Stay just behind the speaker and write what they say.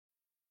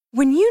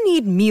When you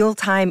need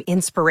mealtime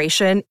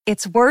inspiration,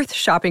 it's worth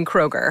shopping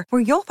Kroger,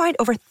 where you'll find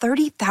over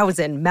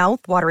 30,000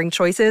 mouth-watering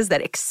choices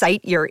that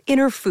excite your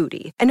inner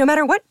foodie. And no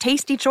matter what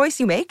tasty choice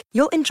you make,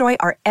 you'll enjoy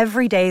our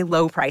everyday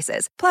low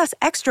prices, plus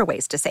extra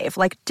ways to save,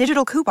 like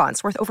digital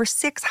coupons worth over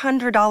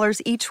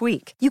 $600 each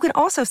week. You can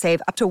also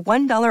save up to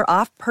 $1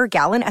 off per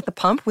gallon at the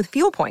pump with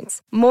fuel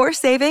points. More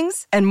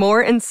savings and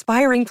more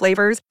inspiring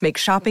flavors make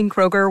shopping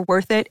Kroger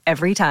worth it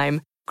every time.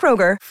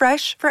 Kroger,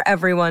 fresh for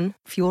everyone.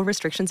 Fuel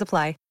restrictions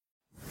apply.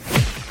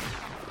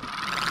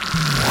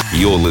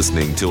 You're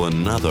listening to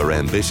another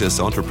Ambitious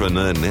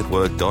Entrepreneur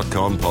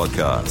Network.com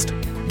podcast,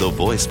 the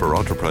voice for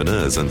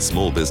entrepreneurs and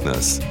small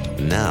business.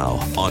 Now,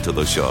 onto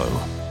the show.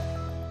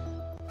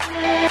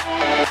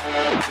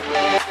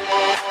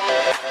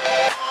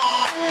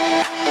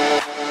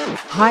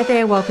 Hi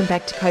there, welcome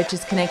back to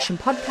Coaches Connection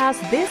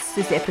Podcast. This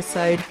is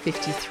episode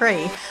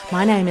 53.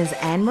 My name is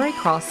Anne-Marie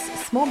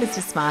Cross, small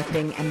business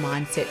marketing and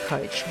mindset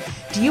coach.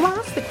 Do you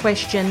ask the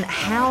question,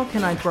 how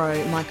can I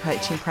grow my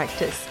coaching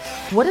practice?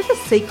 What are the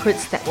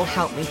secrets that will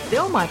help me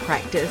fill my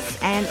practice?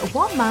 And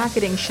what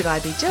marketing should I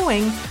be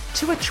doing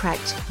to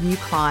attract new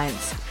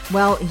clients?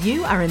 Well,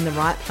 you are in the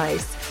right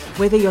place.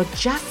 Whether you're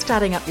just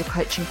starting up your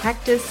coaching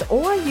practice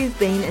or you've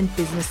been in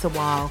business a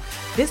while,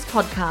 this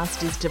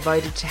podcast is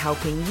devoted to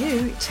helping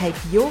you take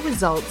your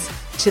results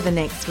to the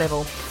next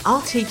level.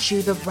 I'll teach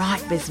you the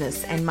right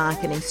business and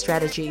marketing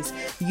strategies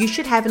you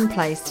should have in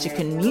place to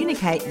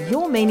communicate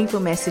your meaningful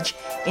message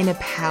in a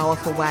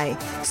powerful way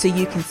so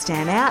you can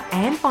stand out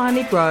and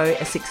finally grow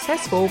a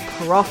successful,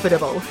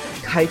 profitable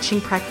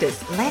coaching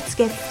practice. Let's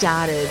get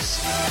started.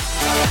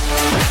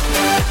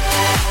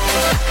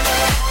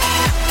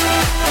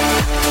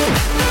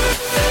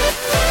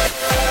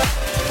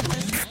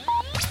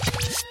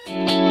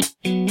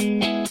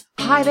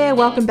 Hi there,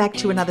 welcome back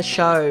to another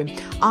show.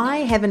 I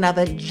have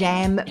another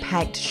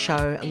jam-packed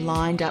show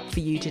lined up for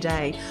you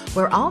today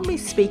where I'll be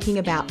speaking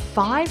about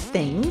 5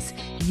 things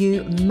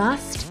you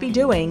must be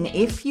doing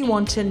if you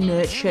want to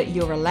nurture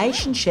your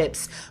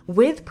relationships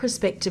with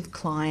prospective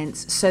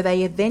clients so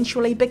they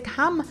eventually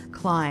become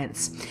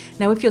clients.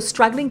 Now, if you're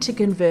struggling to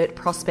convert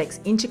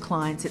prospects into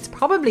clients, it's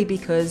probably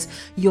because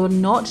you're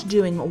not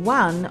doing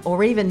one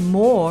or even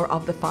more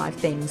of the 5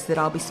 things that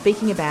I'll be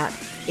speaking about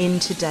in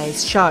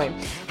today's show.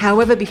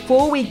 However,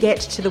 before we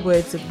get to the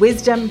words of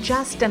wisdom,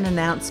 just an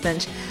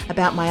announcement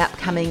about my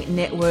upcoming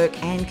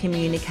Network and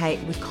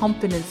Communicate with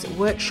Confidence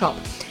workshop.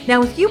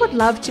 Now, if you would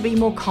love to be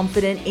more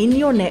confident in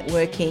your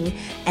networking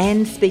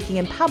and speaking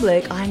in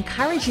public, I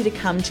encourage you to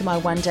come to my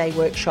one-day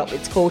workshop.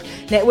 It's called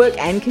Network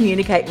and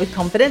Communicate with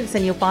Confidence,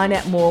 and you'll find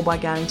out more by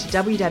going to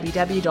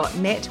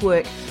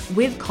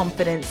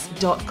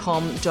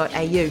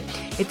www.networkwithconfidence.com.au.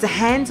 It's a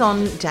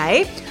hands-on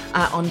day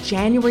on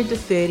January the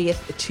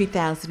 30th,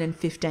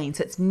 2015.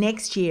 So it's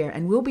next year,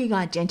 and we'll be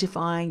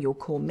identifying your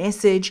core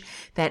message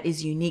that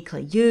is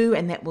uniquely you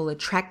and that will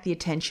attract the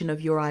attention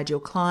of your ideal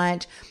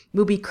client.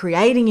 We'll be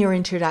creating your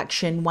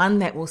introduction, one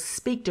that will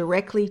speak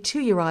directly to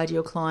your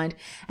ideal client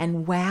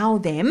and wow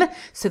them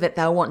so that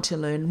they'll want to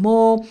learn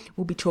more.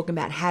 We'll be talking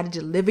about how to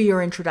deliver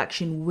your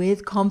introduction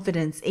with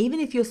confidence, even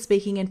if you're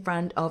speaking in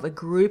front of a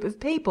group of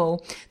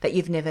people that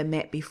you've never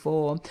met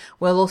before.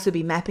 We'll also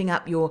be mapping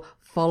up your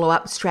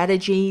follow-up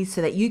strategies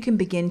so that you can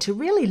begin to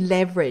really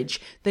leverage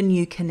the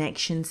new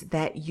connections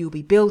that you'll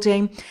be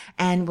building.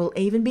 And we'll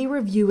even be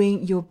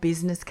reviewing your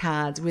business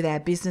cards with our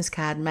business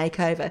card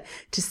makeover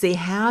to see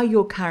how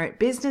your current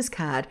business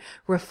card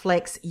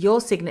reflects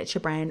your signature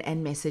brand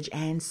and message,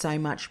 and so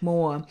much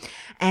more.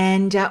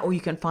 And or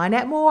you can find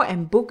out more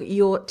and book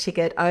your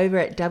ticket over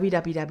at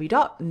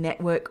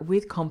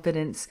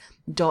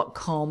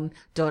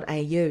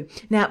www.networkwithconfidence.com.au.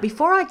 Now,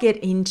 before I get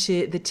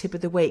into the tip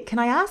of the week, can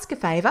I ask a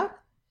favor?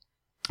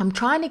 I'm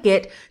trying to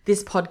get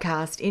this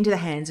podcast into the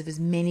hands of as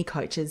many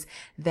coaches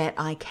that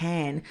I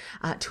can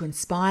to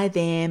inspire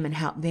them and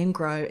help them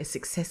grow a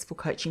successful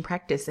coaching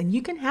practice. And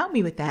you can help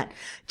me with that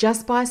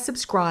just by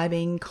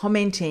subscribing,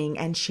 commenting,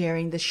 and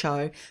sharing the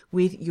show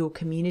with your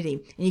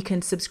community. And you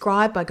can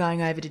subscribe by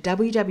going over to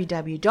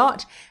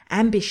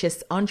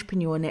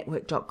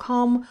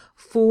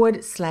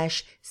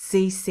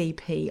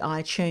www.ambitiousentrepreneurnetwork.com/CCP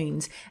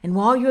iTunes. And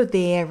while you're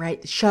there,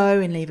 rate the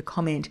show and leave a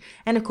comment.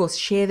 And of course,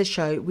 share the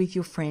show with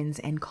your friends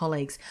and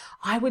colleagues.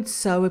 I would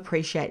so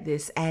appreciate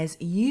this, as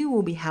you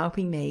will be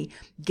helping me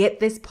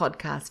get this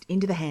podcast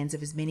into the hands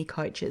of as many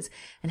coaches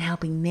and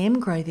helping them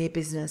grow their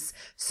business,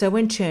 so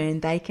in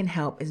turn they can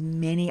help as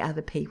many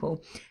other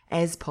people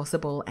as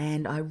possible.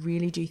 And I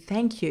really do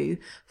thank you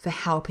for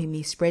helping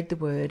me spread the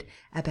word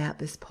about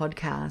this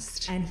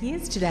podcast. And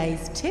here's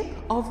today's tip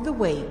of the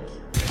week.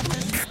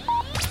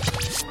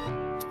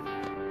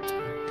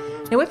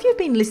 Now, if you've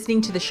been listening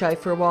to the show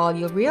for a while,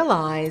 you'll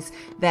realize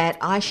that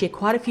I share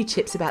quite a few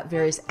tips about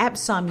various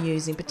apps I'm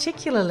using,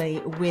 particularly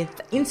with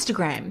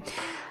Instagram.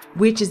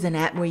 which is an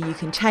app where you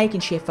can take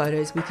and share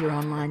photos with your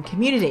online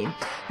community.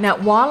 Now,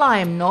 while I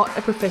am not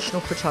a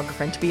professional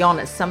photographer, and to be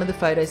honest, some of the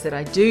photos that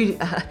I do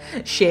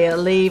share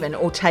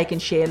or take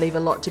and share leave a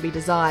lot to be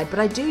desired, but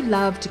I do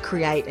love to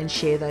create and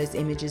share those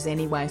images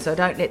anyway, so I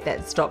don't let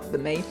that stop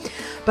me.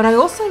 But I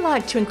also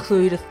like to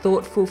include a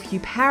thoughtful few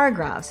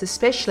paragraphs,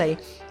 especially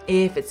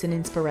if it's an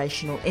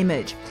inspirational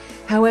image.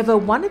 However,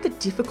 one of the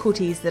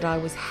difficulties that I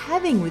was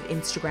having with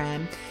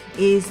Instagram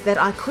is that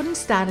I couldn't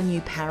start a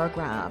new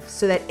paragraph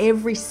so that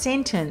every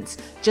sentence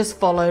just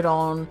followed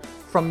on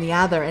from the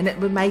other, and it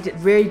would make it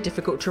very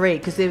difficult to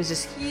read because there was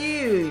this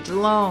huge,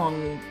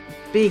 long,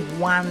 big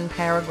one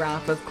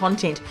paragraph of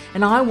content,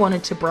 and I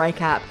wanted to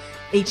break up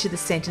each of the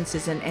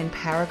sentences and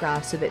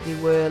paragraphs so that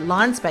there were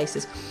line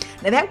spaces.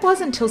 Now, that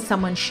wasn't until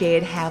someone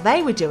shared how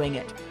they were doing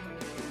it,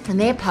 and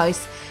their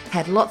posts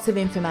had lots of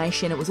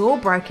information. It was all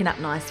broken up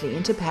nicely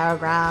into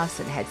paragraphs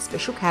and had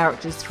special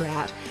characters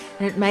throughout,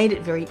 and it made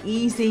it very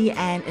easy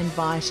and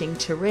inviting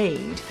to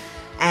read.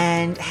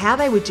 And how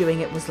they were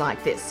doing it was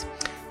like this.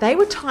 They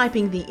were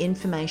typing the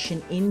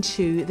information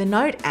into the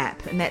Note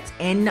app, and that's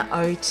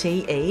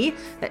N-O-T-E,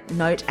 that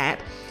Note app.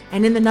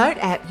 And in the Note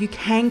app, you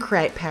can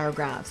create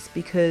paragraphs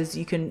because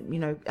you can,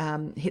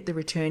 hit the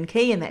return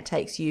key and that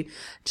takes you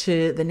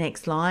to the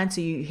next line.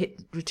 So you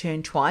hit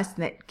return twice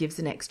and that gives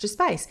an extra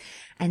space.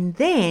 And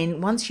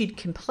then once you'd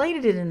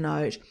completed it in a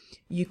Note,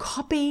 you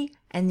copy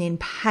and then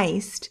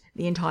paste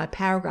the entire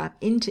paragraph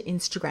into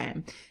Instagram.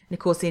 And of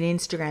course, in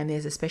Instagram,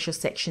 there's a special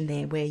section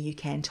there where you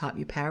can type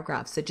your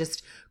paragraph. So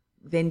just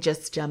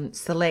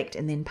select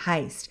and then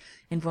paste.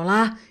 And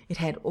voila, it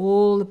had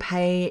all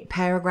the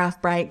paragraph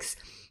breaks.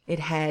 It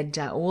had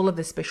all of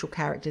the special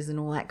characters and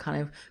all that kind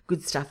of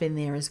good stuff in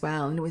there as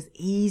well. And it was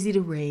easy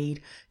to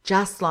read,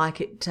 just like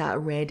it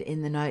read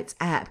in the Notes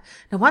app.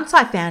 Now, once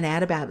I found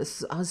out about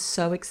this, I was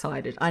so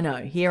excited. I know,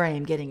 here I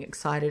am getting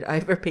excited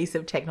over a piece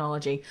of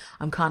technology.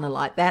 I'm kind of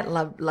like that,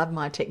 love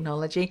my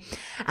technology.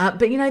 But,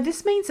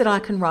 this means that I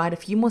can write a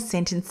few more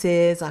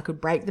sentences. I could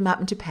break them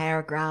up into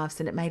paragraphs,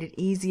 and it made it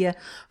easier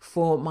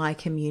for my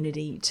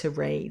community to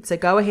read. So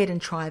go ahead and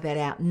try that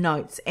out.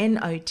 Notes,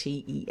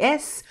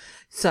 N-O-T-E-S.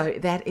 So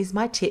that is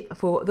my tip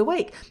for the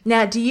week.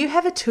 Now, do you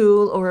have a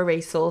tool or a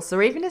resource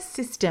or even a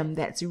system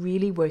that's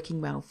really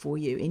working well for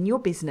you in your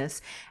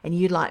business and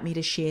you'd like me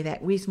to share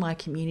that with my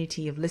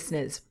community of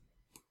listeners?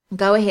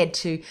 Go ahead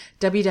to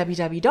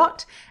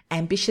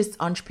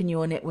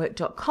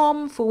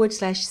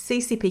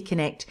www.ambitiousentrepreneurnetwork.com/CCP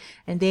Connect,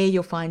 and there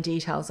you'll find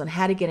details on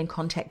how to get in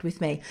contact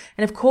with me.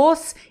 And of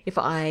course, if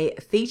I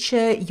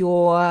feature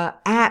your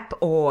app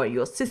or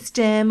your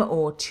system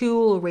or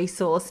tool or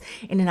resource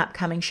in an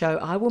upcoming show,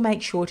 I will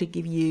make sure to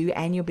give you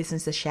and your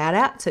business a shout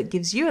out, so it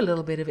gives you a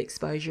little bit of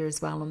exposure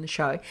as well on the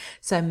show.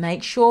 So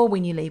make sure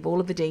when you leave all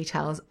of the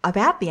details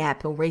about the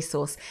app or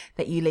resource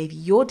that you leave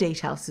your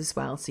details as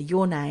well, so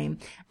your name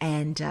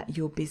and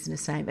your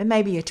business name, and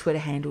maybe your Twitter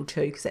handle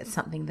too, because that's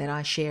something that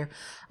I share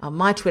on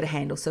my Twitter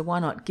handle. So why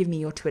not give me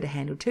your Twitter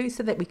handle too,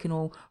 so that we can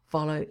all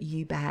follow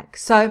you back.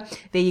 So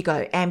there you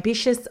go,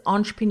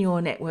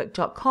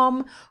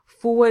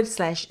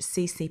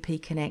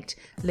 ambitiousentrepreneurnetwork.com/CCP Connect.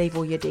 Leave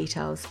all your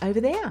details over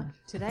there.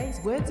 Today's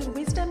words of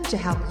wisdom to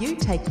help you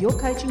take your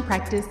coaching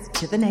practice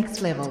to the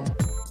next level.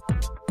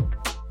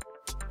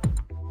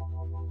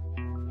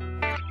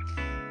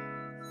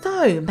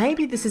 So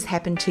maybe this has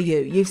happened to you.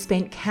 You've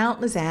spent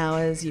countless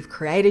hours, you've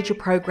created your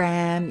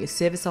program, your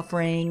service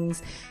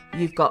offerings,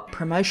 you've got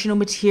promotional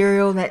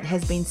material that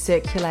has been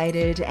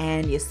circulated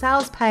and your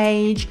sales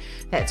page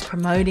that's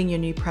promoting your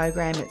new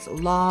program, it's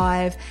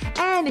live.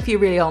 And if you're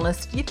really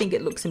honest, you think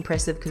it looks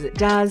impressive because it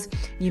does.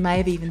 You may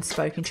have even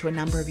spoken to a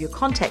number of your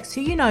contacts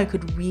who you know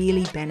could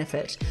really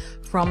benefit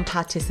from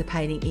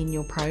participating in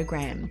your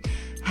program.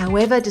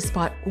 However,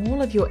 despite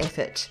all of your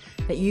effort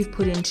that you've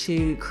put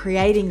into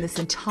creating this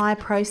entire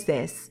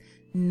process,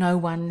 no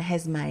one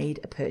has made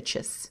a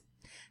purchase.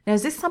 Now,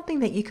 is this something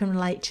that you can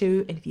relate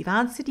to? And if you've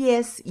answered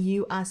yes,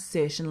 you are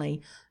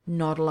certainly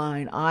not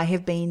alone. I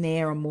have been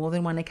there on more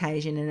than one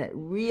occasion, and it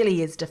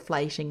really is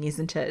deflating,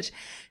 isn't it?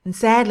 And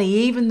sadly,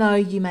 even though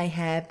you may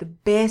have the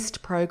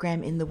best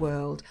program in the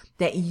world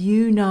that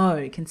you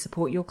know can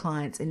support your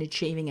clients in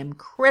achieving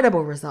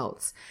incredible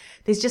results,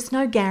 there's just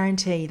no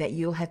guarantee that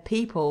you'll have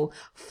people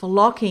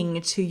flocking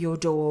to your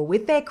door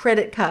with their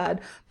credit card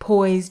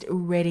poised,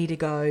 ready to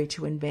go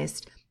to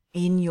invest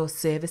in your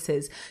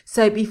services.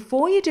 So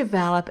before you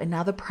develop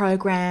another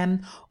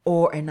program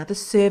or another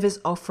service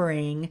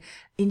offering,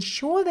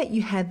 ensure that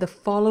you have the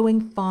following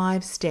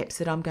 5 steps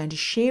that I'm going to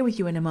share with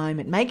you in a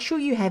moment. Make sure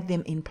you have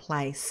them in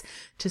place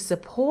to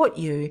support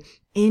you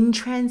in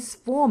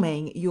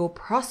transforming your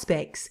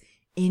prospects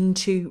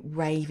into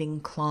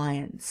raving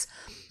clients.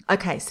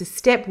 Okay, so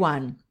step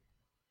 1,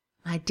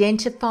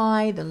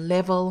 identify the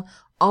level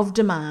of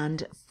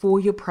demand for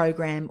your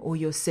program or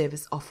your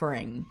service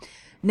offering.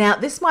 Now,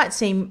 this might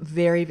seem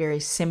very, very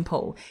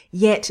simple,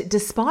 yet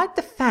despite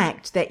the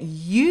fact that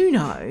you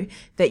know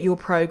that your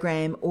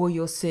program or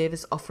your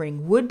service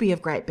offering would be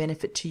of great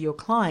benefit to your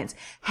clients,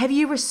 have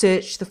you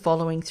researched the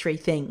following 3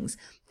 things?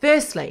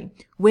 Firstly,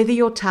 whether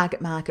your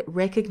target market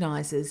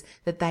recognizes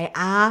that they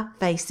are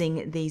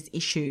facing these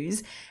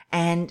issues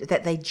and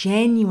that they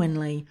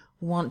genuinely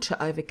want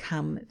to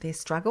overcome their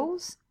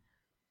struggles.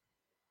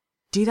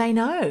 Do they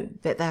know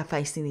that they're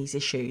facing these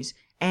issues?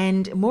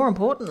 And more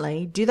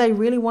importantly, do they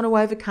really want to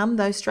overcome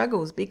those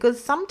struggles?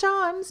 Because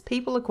sometimes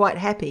people are quite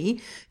happy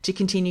to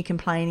continue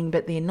complaining,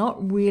 but they're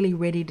not really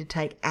ready to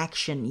take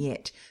action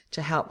yet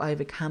to help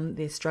overcome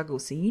their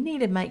struggles. So you need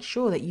to make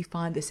sure that you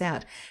find this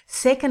out.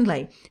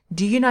 Secondly,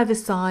 do you know the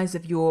size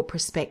of your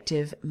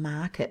prospective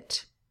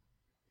market?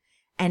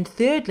 And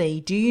thirdly,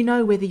 do you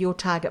know whether your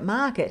target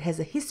market has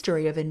a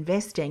history of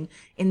investing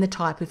in the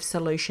type of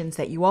solutions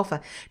that you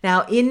offer?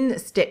 Now, in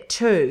step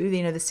 2,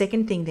 the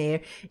second thing there,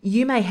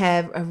 you may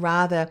have a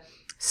rather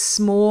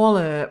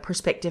smaller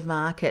prospective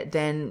market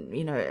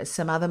than,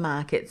 some other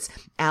markets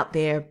out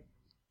there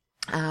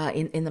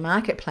in the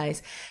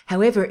marketplace.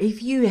 However,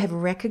 if you have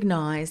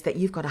recognized that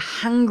you've got a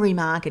hungry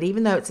market,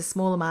 even though it's a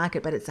smaller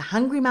market, but it's a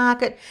hungry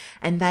market,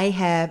 and they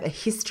have a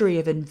history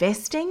of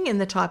investing in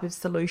the type of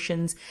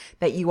solutions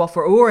that you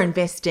offer, or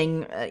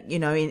investing,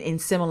 in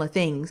similar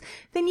things,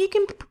 then you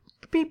can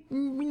be,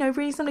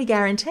 reasonably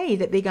guarantee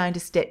that they're going to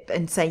step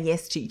and say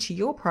yes to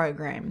your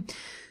program.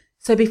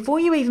 So before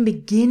you even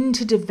begin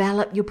to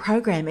develop your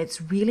program, it's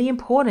really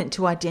important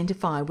to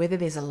identify whether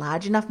there's a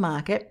large enough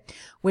market,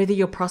 whether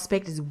your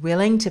prospect is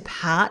willing to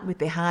part with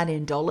their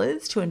hard-earned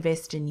dollars to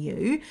invest in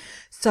you.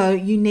 So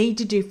you need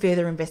to do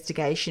further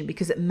investigation,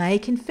 because it may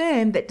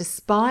confirm that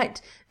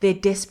despite their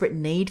desperate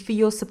need for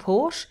your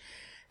support,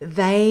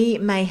 they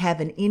may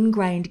have an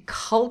ingrained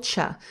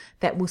culture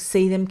that will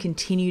see them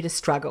continue to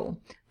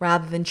struggle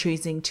rather than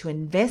choosing to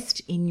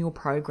invest in your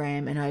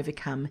program and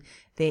overcome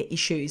their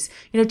issues.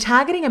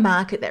 Targeting a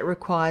market that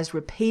requires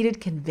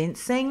repeated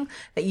convincing,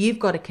 that you've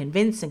got to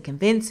convince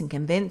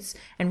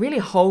and really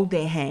hold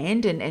their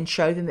hand and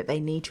show them that they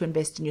need to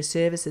invest in your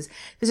services.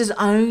 This is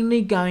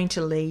only going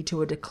to lead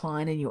to a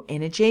decline in your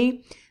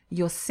energy,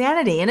 your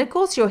sanity, and of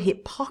course your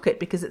hip pocket,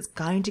 because it's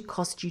going to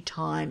cost you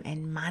time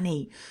and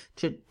money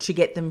to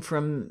get them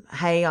from,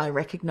 hey, I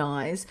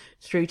recognize,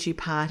 through to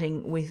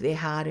parting with their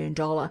hard-earned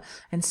dollar.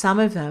 And some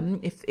of them,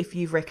 if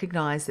you've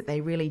recognized that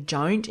they really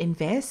don't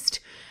invest,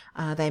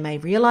 they may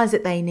realize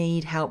that they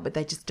need help, but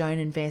they just don't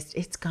invest,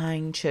 it's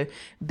going to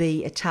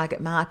be a target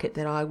market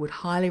that I would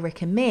highly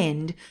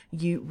recommend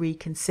you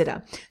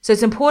reconsider. So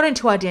it's important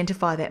to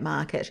identify that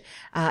market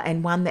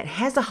and one that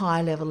has a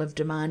high level of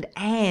demand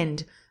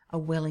and a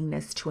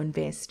willingness to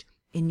invest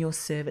in your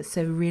service.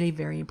 So really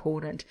very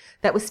important.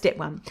 That was step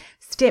 1.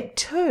 Step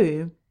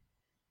 2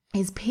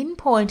 is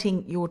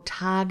pinpointing your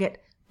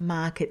target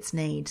market's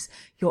needs,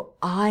 your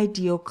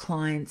ideal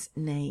client's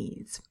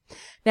needs.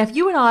 Now, if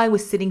you and I were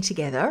sitting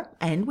together,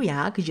 and we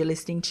are because you're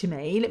listening to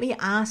me, let me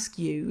ask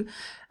you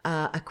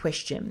a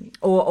question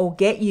or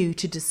get you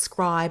to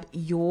describe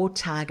your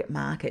target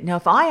market. Now,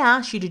 if I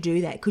asked you to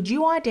do that, could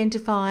you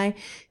identify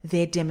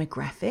their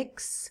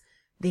demographics,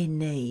 their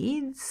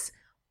needs,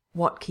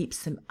 what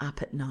keeps them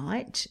up at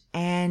night,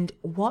 and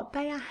what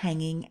they are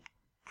hanging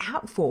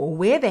out for,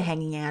 where they're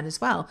hanging out as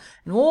well,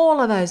 and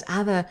all of those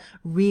other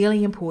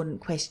really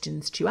important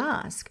questions to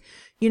ask?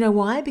 You know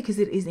why? Because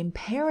it is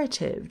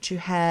imperative to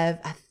have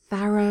a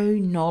thorough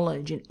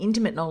knowledge, an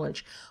intimate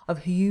knowledge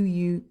of who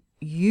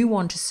you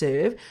want to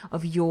serve,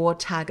 of your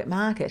target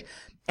market.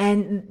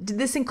 And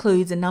this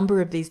includes a number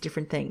of these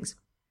different things.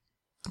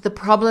 The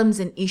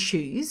problems and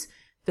issues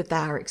that they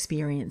are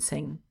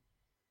experiencing.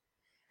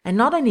 And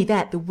not only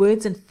that, the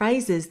words and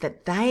phrases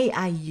that they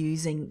are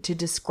using to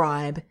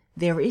describe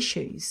their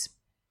issues,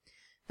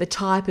 the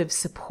type of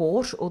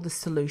support or the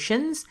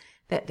solutions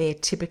that they're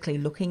typically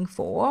looking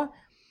for,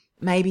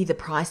 maybe the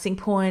pricing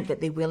point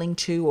that they're willing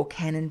to or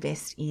can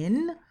invest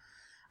in,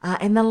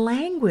 and the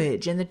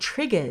language and the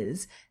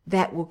triggers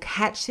that will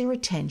catch their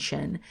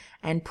attention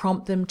and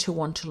prompt them to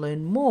want to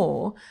learn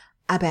more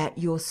about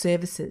your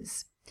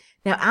services.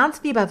 Now,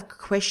 answer the above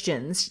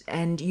questions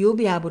and you'll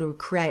be able to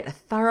create a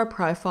thorough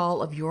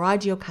profile of your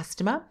ideal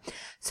customer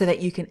so that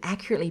you can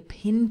accurately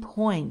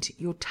pinpoint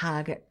your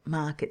target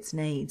market's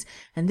needs.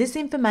 And this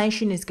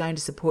information is going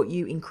to support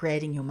you in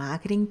creating your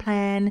marketing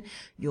plan,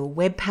 your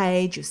web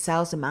page, your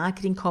sales and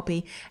marketing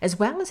copy, as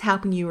well as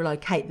helping you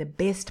locate the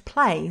best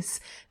place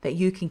that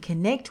you can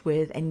connect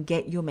with and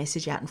get your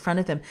message out in front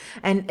of them.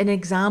 And an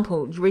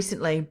example,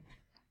 recently,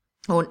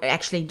 or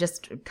actually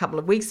just a couple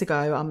of weeks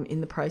ago, I'm in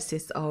the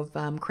process of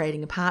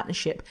creating a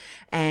partnership,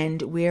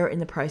 and we're in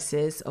the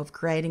process of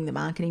creating the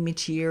marketing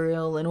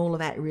material and all of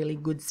that really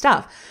good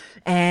stuff.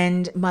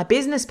 And my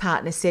business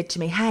partner said to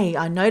me, hey,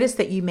 I noticed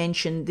that you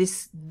mentioned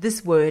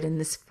this word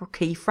and this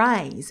key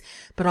phrase,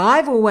 but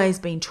I've always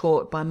been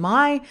taught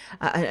by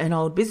an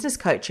old business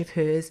coach of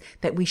hers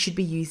that we should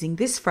be using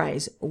this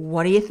phrase.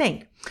 What do you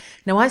think?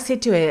 Now, I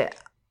said to her,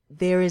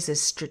 there is a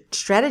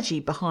strategy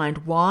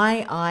behind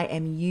why I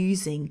am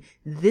using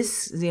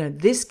this,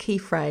 this key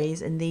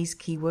phrase and these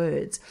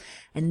keywords.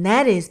 And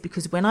that is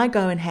because when I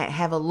go and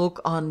have a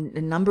look on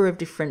a number of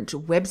different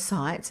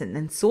websites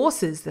and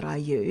sources that I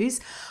use,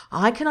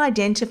 I can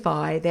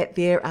identify that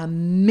there are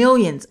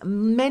millions,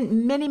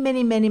 many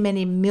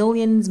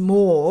millions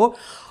more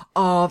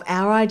of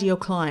our ideal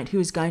client who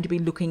is going to be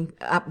looking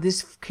up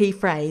this key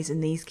phrase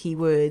and these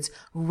keywords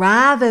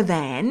rather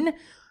than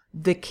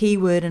the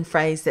keyword and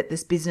phrase that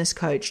this business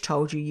coach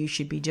told you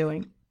should be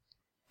doing.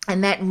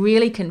 And that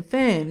really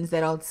confirms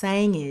that old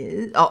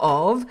saying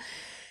of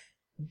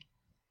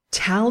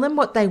tell them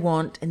what they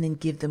want and then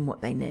give them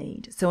what they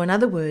need. So in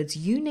other words,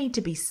 you need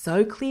to be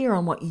so clear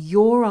on what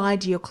your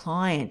ideal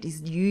client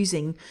is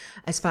using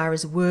as far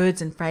as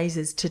words and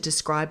phrases to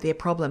describe their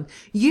problem.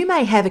 You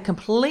may have a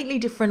completely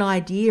different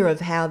idea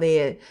of how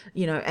they're,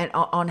 and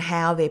on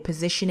how they're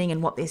positioning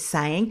and what they're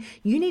saying.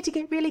 You need to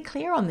get really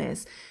clear on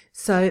this.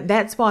 So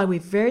that's why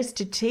we've very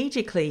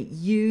strategically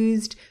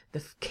used the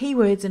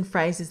keywords and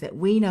phrases that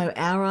we know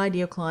our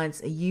ideal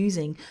clients are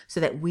using so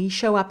that we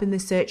show up in the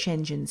search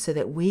engine, so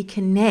that we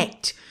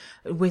connect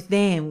with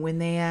them when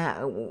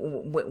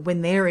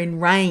they're in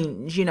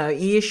range,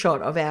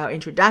 earshot of our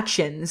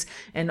introductions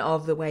and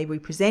of the way we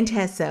present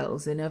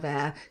ourselves and of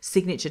our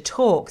signature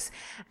talks,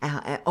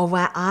 of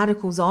our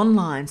articles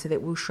online, so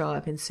that we'll show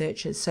up in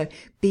searches. So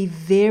be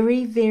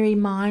very, very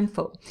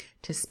mindful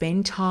to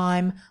spend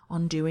time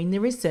on doing the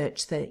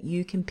research so that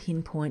you can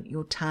pinpoint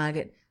your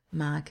target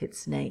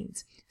market's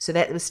needs. So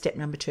that was step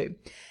number 2.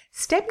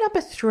 Step number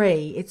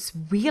 3, it's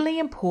really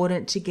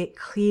important to get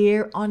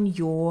clear on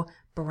your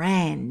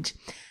brand.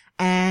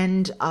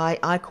 And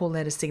I call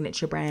that a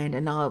signature brand,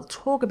 and I'll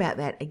talk about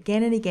that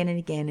again and again and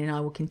again, and I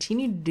will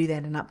continue to do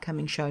that in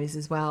upcoming shows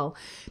as well,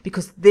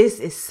 because this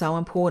is so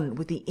important.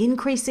 With the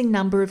increasing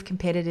number of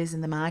competitors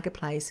in the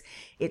marketplace,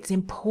 it's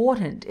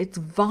important, it's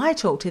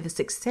vital to the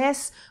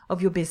success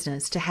of your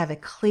business to have a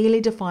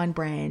clearly defined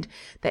brand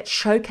that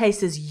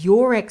showcases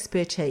your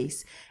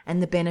expertise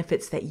and the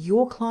benefits that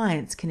your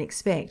clients can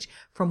expect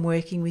from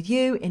working with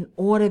you in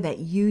order that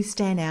you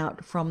stand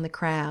out from the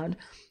crowd.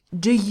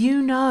 Do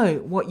you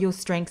know what your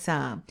strengths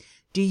are?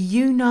 Do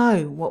you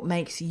know what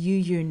makes you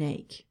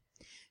unique?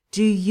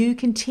 Do you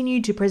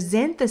continue to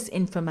present this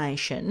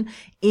information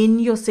in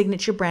your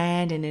signature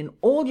brand and in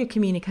all your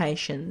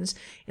communications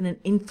in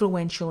an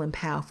influential and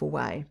powerful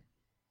way?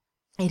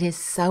 It is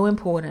so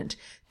important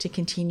to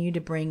continue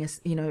to bring us,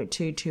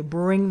 to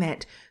bring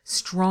that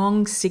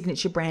strong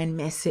signature brand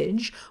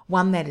message,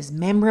 one that is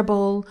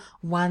memorable,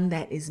 one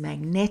that is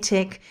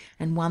magnetic,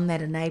 and one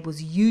that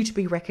enables you to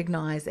be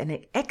recognized and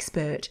an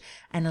expert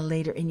and a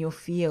leader in your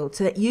field,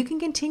 so that you can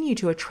continue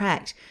to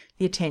attract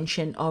the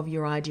attention of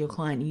your ideal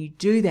client. You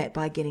do that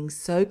by getting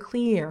so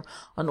clear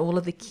on all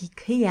of the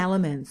key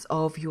elements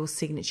of your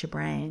signature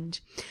brand.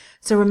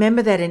 So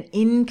remember that an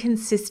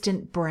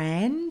inconsistent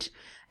brand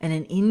and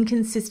an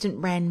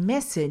inconsistent brand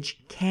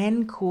message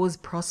can cause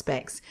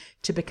prospects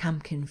to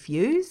become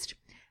confused,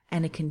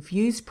 and a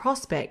confused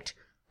prospect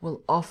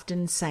will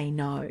often say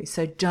no.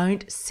 So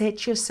don't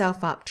set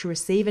yourself up to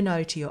receive a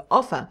no to your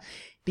offer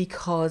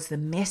because the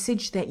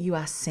message that you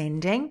are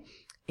sending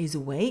is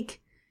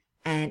weak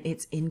and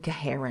it's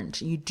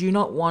incoherent. You do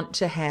not want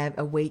to have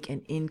a weak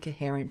and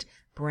incoherent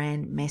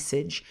brand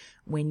message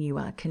when you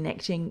are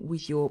connecting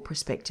with your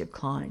prospective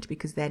client,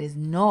 because that is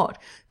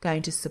not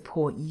going to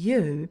support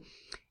you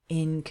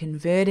in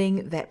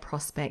converting that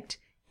prospect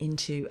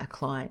into a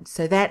client.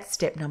 So that's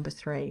step number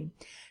 3.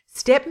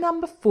 Step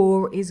number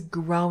 4 is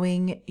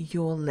growing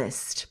your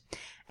list.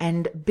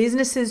 And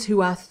businesses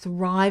who are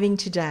thriving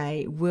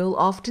today will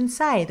often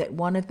say that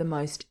one of the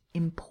most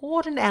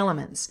important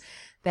elements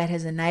that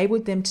has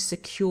enabled them to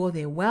secure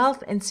their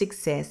wealth and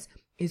success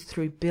is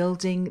through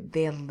building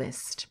their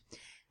list.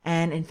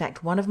 And in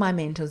fact, one of my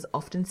mentors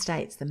often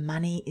states the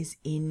money is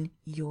in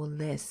your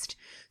list.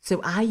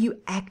 So are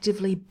you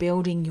actively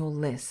building your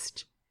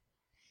list?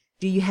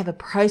 Do you have a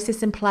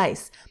process in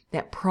place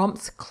that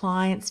prompts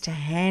clients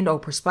to or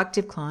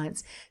prospective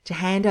clients to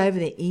hand over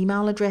their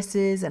email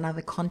addresses and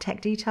other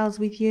contact details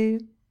with you?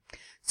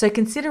 So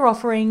consider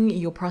offering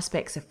your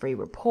prospects a free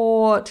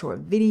report or a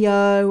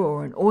video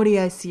or an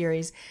audio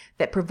series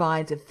that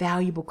provides a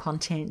valuable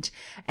content.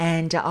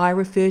 And I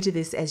refer to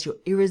this as your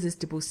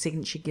irresistible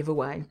signature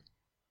giveaway.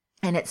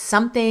 And it's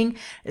something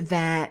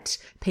that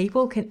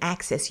people can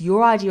access.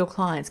 Your ideal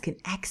clients can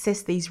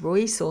access these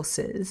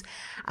resources.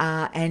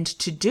 And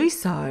to do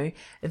so,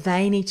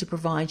 they need to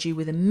provide you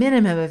with a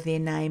minimum of their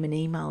name and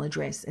email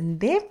address. And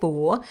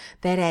therefore,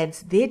 that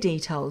adds their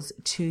details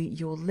to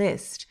your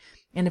list.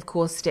 And of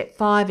course, step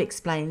 5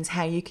 explains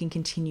how you can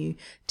continue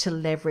to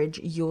leverage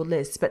your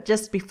list. But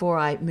just before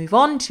I move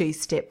on to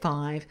step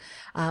 5,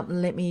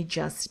 let me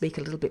just speak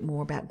a little bit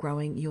more about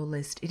growing your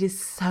list. It is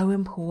so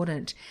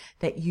important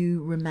that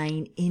you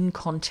remain in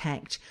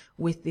contact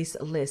with this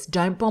list.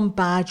 Don't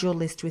bombard your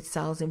list with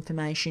sales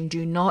information.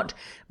 Do not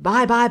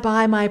buy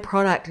my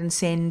product and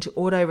send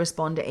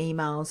autoresponder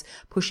emails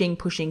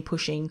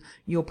pushing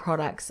your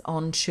products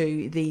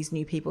onto these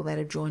new people that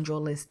have joined your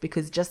list,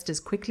 because just as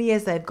quickly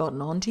as they've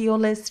gotten onto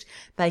your list,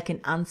 they can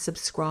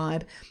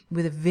unsubscribe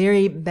with a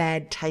very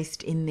bad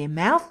taste in their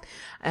mouth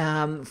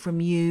from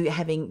you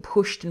having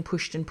pushed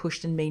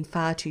and been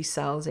far too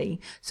salesy.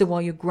 So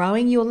while you're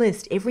growing your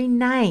list, every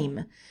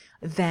name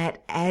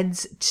that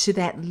adds to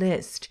that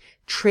list,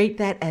 treat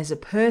that as a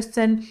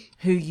person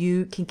who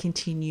you can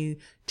continue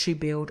to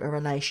build a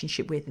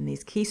relationship with. And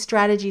there's key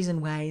strategies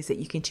and ways that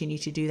you continue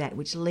to do that,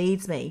 which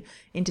leads me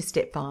into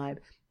step 5,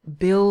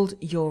 build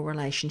your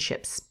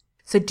relationships.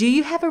 So do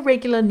you have a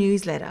regular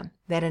newsletter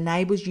that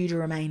enables you to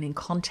remain in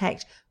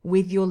contact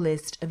with your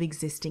list of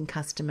existing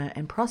customer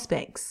and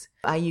prospects?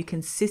 Are you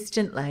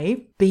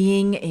consistently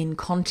being in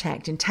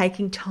contact and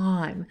taking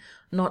time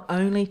not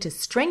only to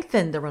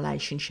strengthen the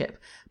relationship,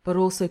 but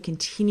also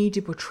continue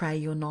to portray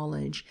your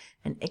knowledge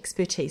and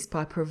expertise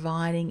by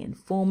providing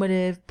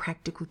informative,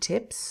 practical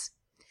tips?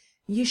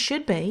 You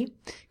should be,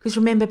 because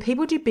remember,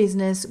 people do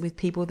business with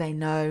people they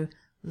know,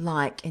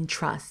 like, and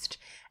trust.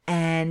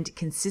 And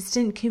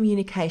consistent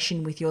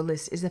communication with your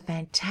list is a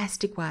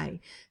fantastic way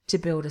to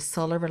build a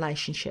solid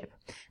relationship.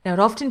 Now, it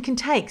often can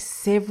take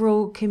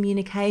several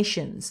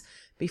communications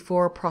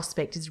before a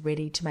prospect is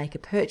ready to make a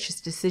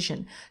purchase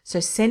decision. So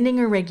sending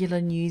a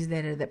regular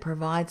newsletter that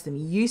provides them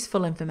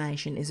useful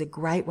information is a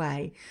great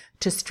way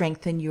to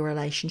strengthen your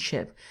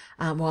relationship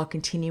while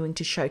continuing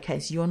to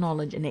showcase your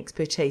knowledge and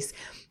expertise.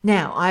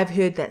 Now, I've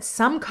heard that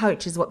some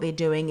coaches, what they're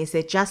doing is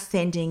they're just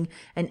sending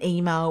an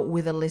email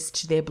with a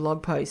list to their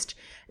blog post.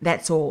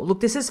 That's all. Look,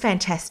 this is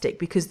fantastic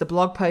because the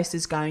blog post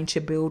is going to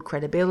build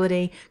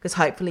credibility, because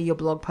hopefully your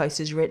blog post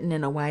is written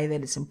in a way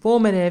that is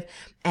informative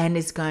and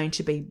is going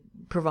to be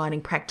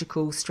providing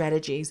practical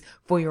strategies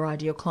for your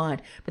ideal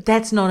client. But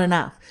that's not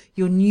enough.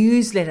 Your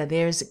newsletter,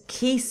 there's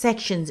key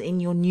sections in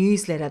your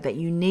newsletter that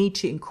you need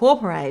to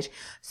incorporate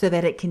so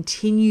that it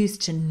continues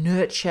to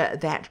nurture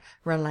that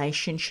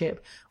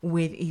relationship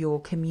with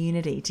your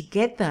community to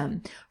get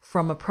them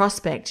from a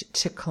prospect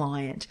to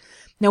client.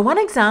 Now, one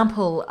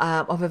example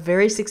of a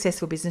very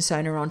successful business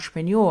owner,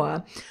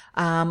 entrepreneur,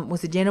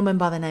 was a gentleman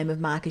by the name of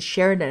Marcus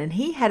Sheridan, and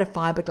he had a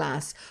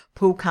fiberglass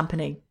pool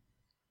company.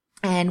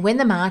 And when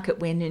the market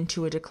went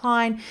into a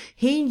decline,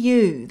 he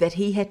knew that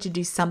he had to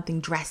do something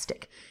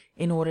drastic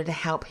in order to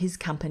help his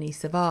company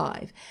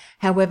survive.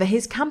 However,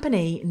 his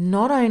company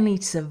not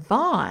only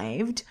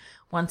survived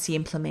once he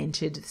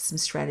implemented some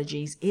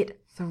strategies,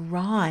 it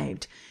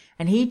thrived.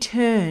 And he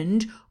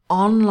turned to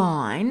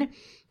online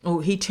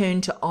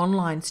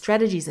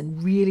strategies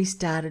and really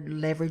started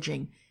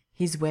leveraging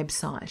his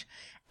website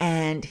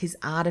and his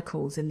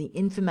articles and the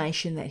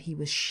information that he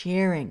was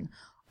sharing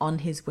on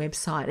his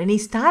website. And he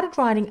started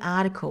writing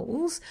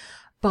articles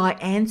by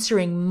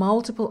answering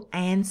multiple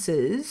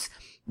answers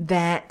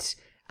that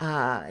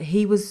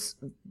he was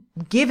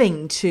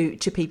giving to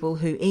people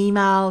who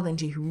emailed and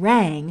who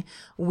rang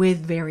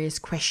with various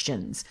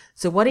questions.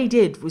 So what he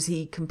did was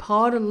he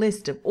compiled a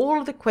list of all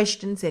of the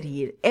questions that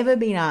he had ever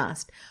been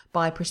asked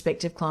by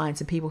prospective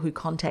clients and people who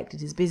contacted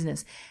his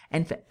business.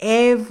 And for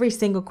every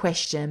single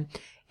question,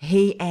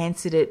 he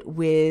answered it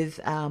with,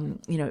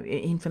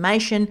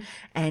 information,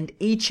 and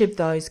each of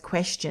those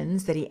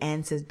questions that he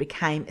answered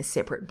became a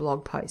separate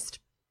blog post.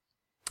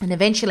 And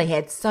eventually he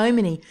had so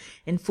many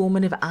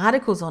informative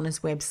articles on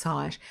his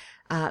website,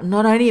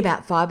 not only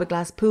about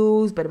fiberglass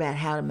pools, but about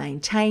how to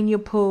maintain your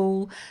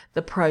pool,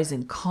 the pros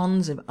and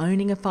cons of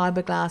owning a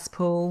fiberglass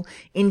pool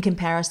in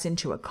comparison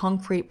to a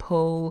concrete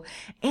pool,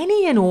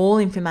 any and all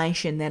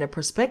information that a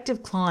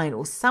prospective client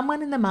or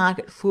someone in the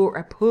market for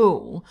a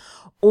pool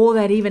or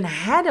that even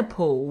had a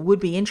pool would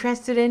be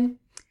interested in,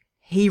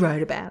 he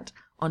wrote about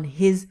on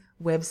his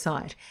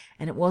website.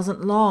 And it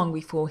wasn't long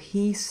before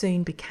he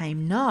soon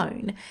became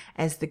known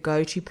as the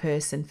go-to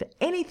person for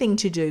anything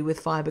to do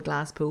with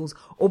fiberglass pools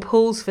or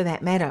pools for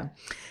that matter.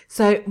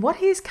 So what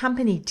his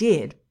company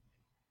did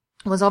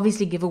was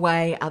obviously give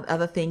away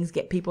other things,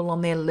 get people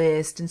on their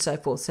list and so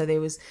forth. So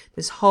there was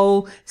this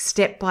whole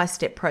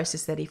step-by-step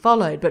process that he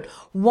followed. But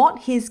what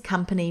his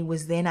company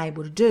was then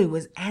able to do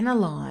was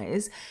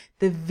analyze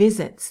the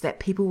visits that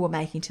people were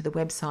making to the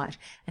website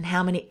and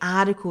how many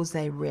articles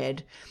they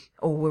read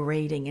or were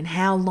reading and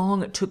how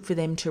long it took for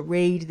them to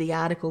read the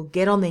article,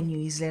 get on their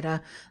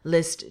newsletter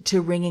list,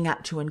 to ringing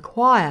up to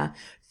inquire,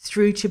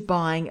 through to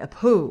buying a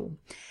pool.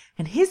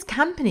 And his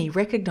company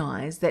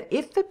recognized that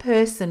if the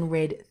person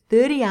read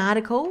 30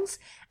 articles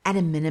at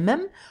a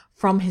minimum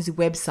from his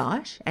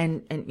website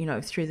and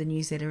through the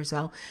newsletter as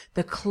well,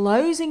 the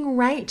closing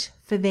rate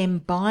for them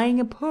buying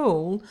a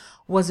pool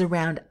was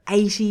around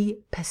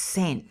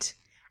 80%.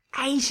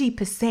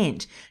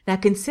 80%. Now,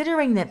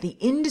 considering that the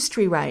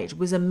industry rate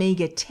was a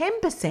meager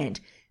 10%,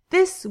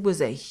 This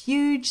was a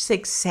huge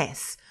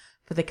success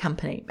for the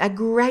company, a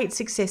great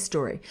success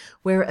story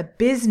where a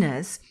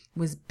business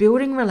was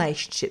building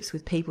relationships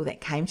with people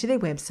that came to their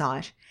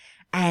website,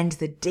 and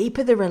the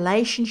deeper the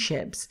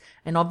relationships,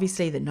 and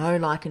obviously the know,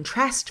 like, and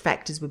trust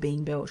factors were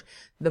being built,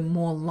 the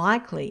more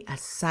likely a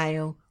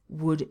sale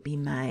would be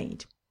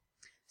made.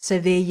 So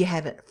there you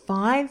have it,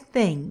 5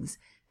 things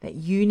that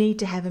you need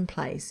to have in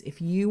place if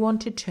you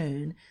want to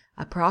turn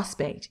a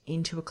prospect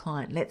into a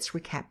client. Let's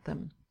recap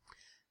them.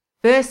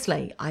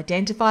 Firstly,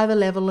 identify the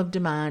level of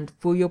demand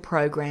for your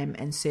program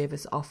and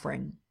service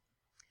offering.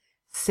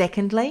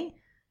 Secondly,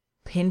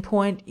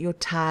 pinpoint your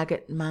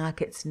target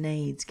market's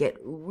needs. Get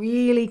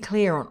really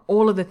clear on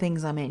all of the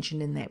things I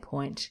mentioned in that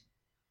point.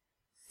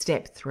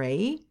 Step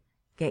 3,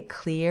 get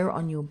clear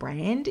on your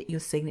brand,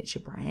 your signature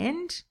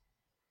brand.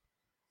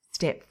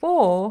 Step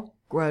 4,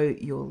 grow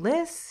your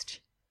list.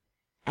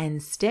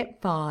 And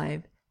step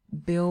 5,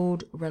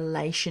 build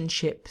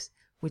relationships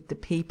with the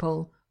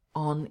people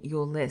on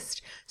your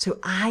list. So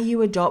are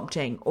you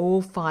adopting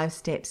all 5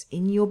 steps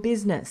in your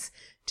business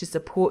to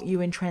support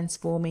you in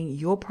transforming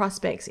your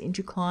prospects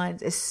into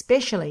clients,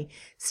 especially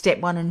step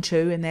 1 and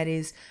 2, and that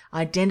is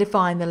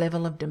identifying the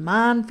level of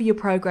demand for your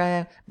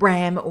program,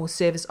 brand or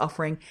service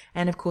offering,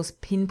 and of course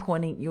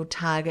pinpointing your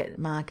target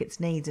market's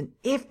needs. And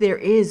if there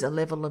is a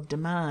level of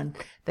demand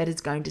that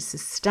is going to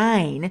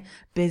sustain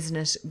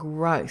business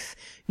growth,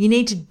 you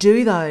need to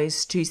do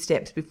those 2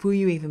 steps before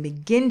you even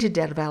begin to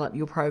develop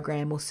your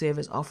program or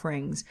service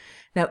offerings.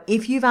 Now,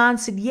 if you've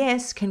answered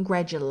yes,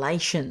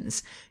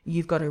 congratulations.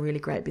 You've got a really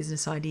great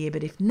business idea.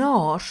 But if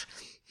not,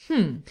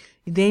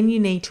 then you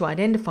need to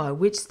identify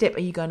which step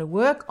are you going to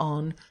work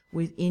on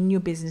within your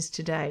business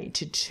today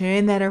to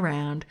turn that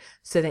around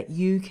so that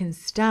you can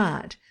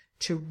start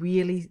to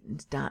really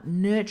start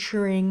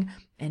nurturing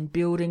and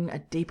building a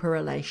deeper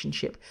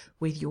relationship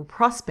with your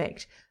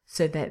prospect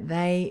so that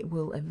they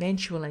will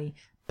eventually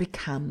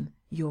become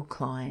your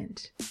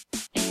client.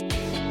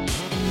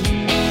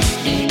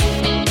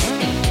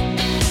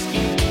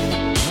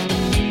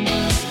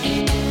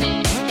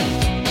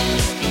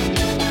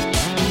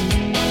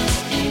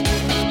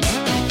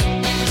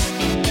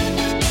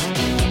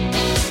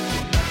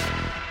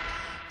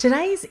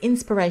 Today's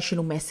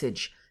inspirational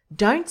message: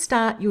 don't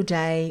start your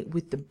day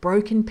with the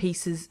broken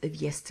pieces of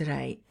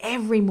yesterday.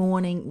 Every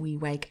morning we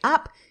wake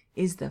up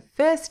is the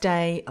first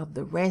day of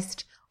the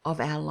rest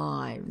of our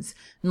lives.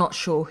 Not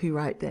sure who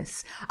wrote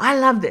this. I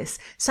love this.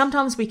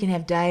 Sometimes we can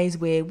have days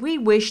where we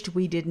wished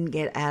we didn't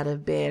get out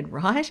of bed,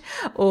 right?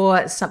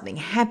 Or something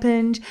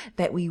happened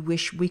that we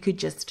wish we could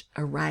just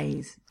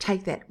erase.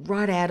 Take that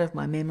right out of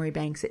my memory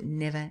banks. It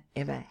never,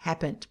 ever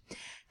happened.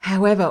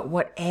 However,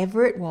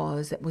 whatever it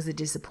was that was a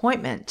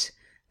disappointment,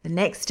 the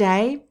next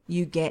day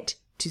you get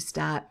to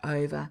start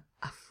over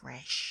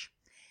afresh.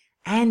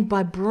 And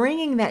by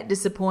bringing that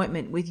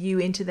disappointment with you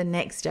into the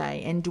next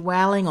day and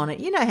dwelling on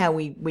it, you know how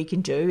we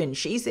can do, and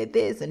she said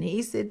this and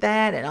he said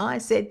that and I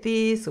said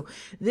this, or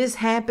this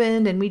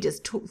happened, and we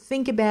just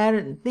think about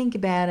it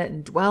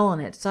and dwell on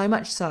it, so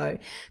much so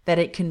that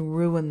it can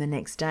ruin the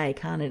next day,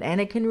 can't it?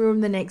 And it can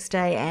ruin the next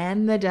day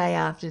and the day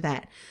after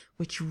that,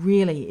 which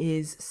really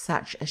is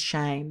such a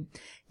shame.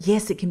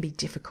 Yes, it can be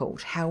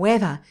difficult.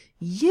 However,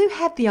 you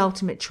have the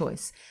ultimate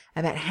choice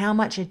about how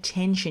much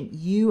attention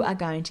you are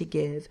going to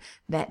give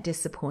that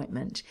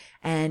disappointment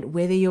and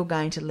whether you're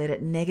going to let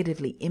it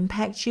negatively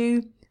impact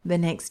you the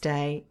next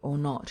day or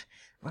not.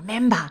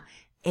 Remember,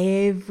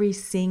 every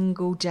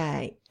single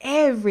day,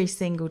 and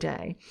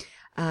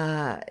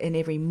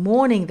every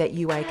morning that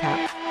you wake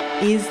up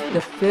is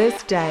the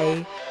first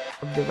day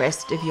of the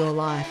rest of your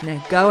life.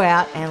 Now go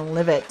out and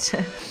live it.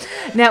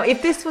 Now,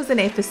 if this was an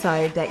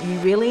episode that you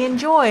really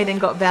enjoyed and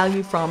got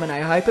value from, and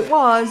I hope it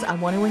was, I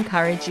want to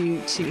encourage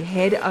you to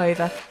head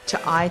over to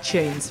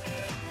iTunes.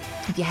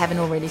 If you haven't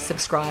already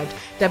subscribed,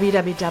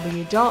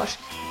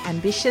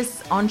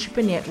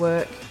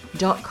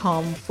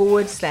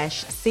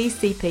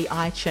 www.ambitiousentrepreneurwork.com/CCP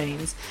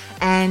iTunes.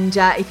 And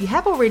if you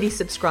have already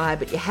subscribed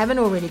but you haven't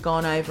already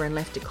gone over and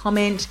left a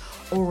comment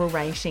or a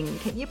rating,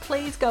 can you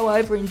please go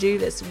over and do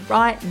this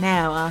right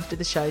now after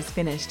the show's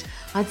finished?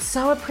 I'd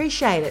so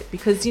appreciate it,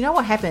 because you know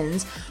what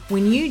happens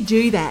when you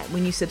do that,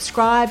 when you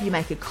subscribe, you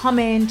make a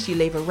comment, you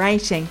leave a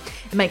rating,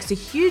 it makes a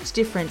huge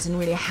difference and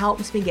really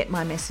helps me get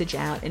my message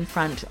out in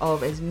front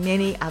of as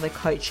many other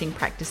coaching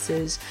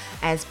practices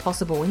as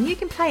possible. And you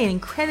can play an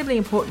incredibly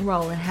important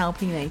role in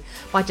helping me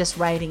by just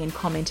rating and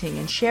commenting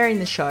and sharing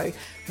the show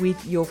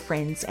with your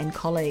friends and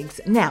colleagues.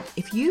 Now,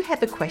 if you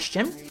have a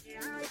question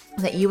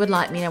that you would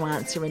like me to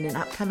answer in an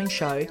upcoming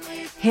show,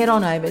 head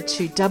on over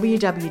to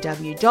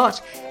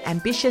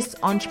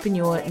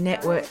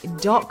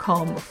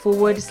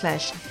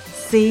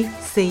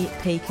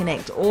www.ambitiousentrepreneurnetwork.com/CCP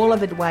Connect. All of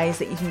the ways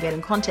that you can get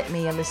in contact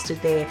me are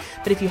listed there.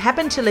 But if you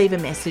happen to leave a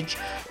message,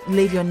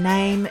 leave your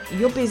name,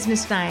 your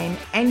business name,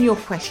 and your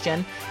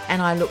question,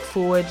 and I look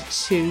forward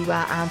to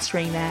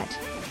answering that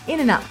in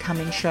an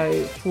upcoming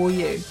show for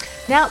you.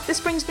 Now, this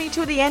brings me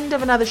to the end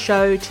of another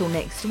show. Till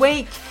next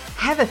week,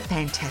 have a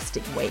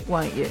fantastic week,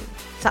 won't you?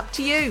 It's up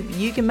to you.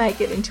 You can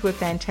make it into a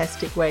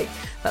fantastic week.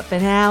 But for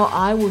now,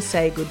 I will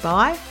say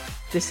goodbye.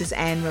 This is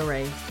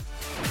Anne-Marie.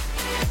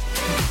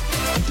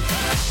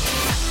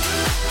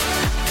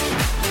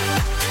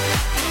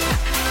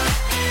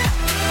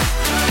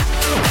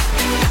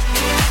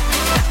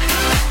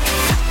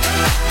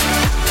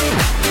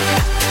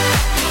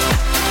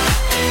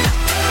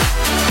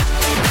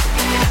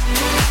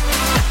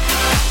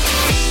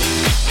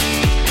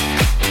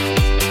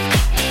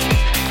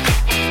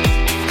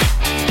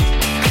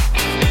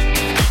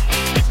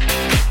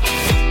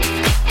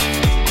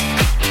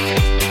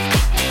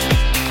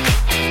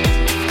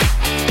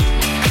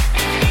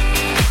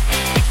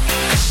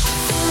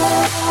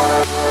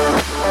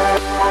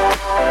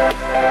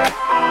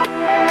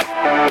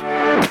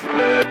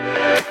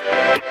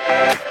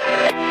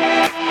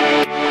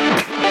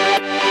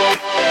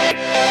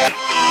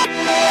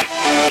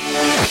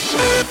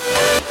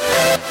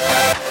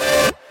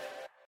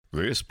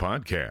 This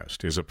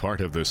podcast is a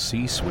part of the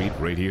C-Suite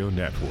Radio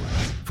Network.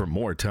 For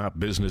more top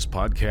business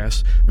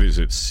podcasts,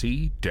 visit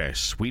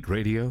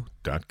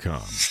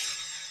c-suiteradio.com.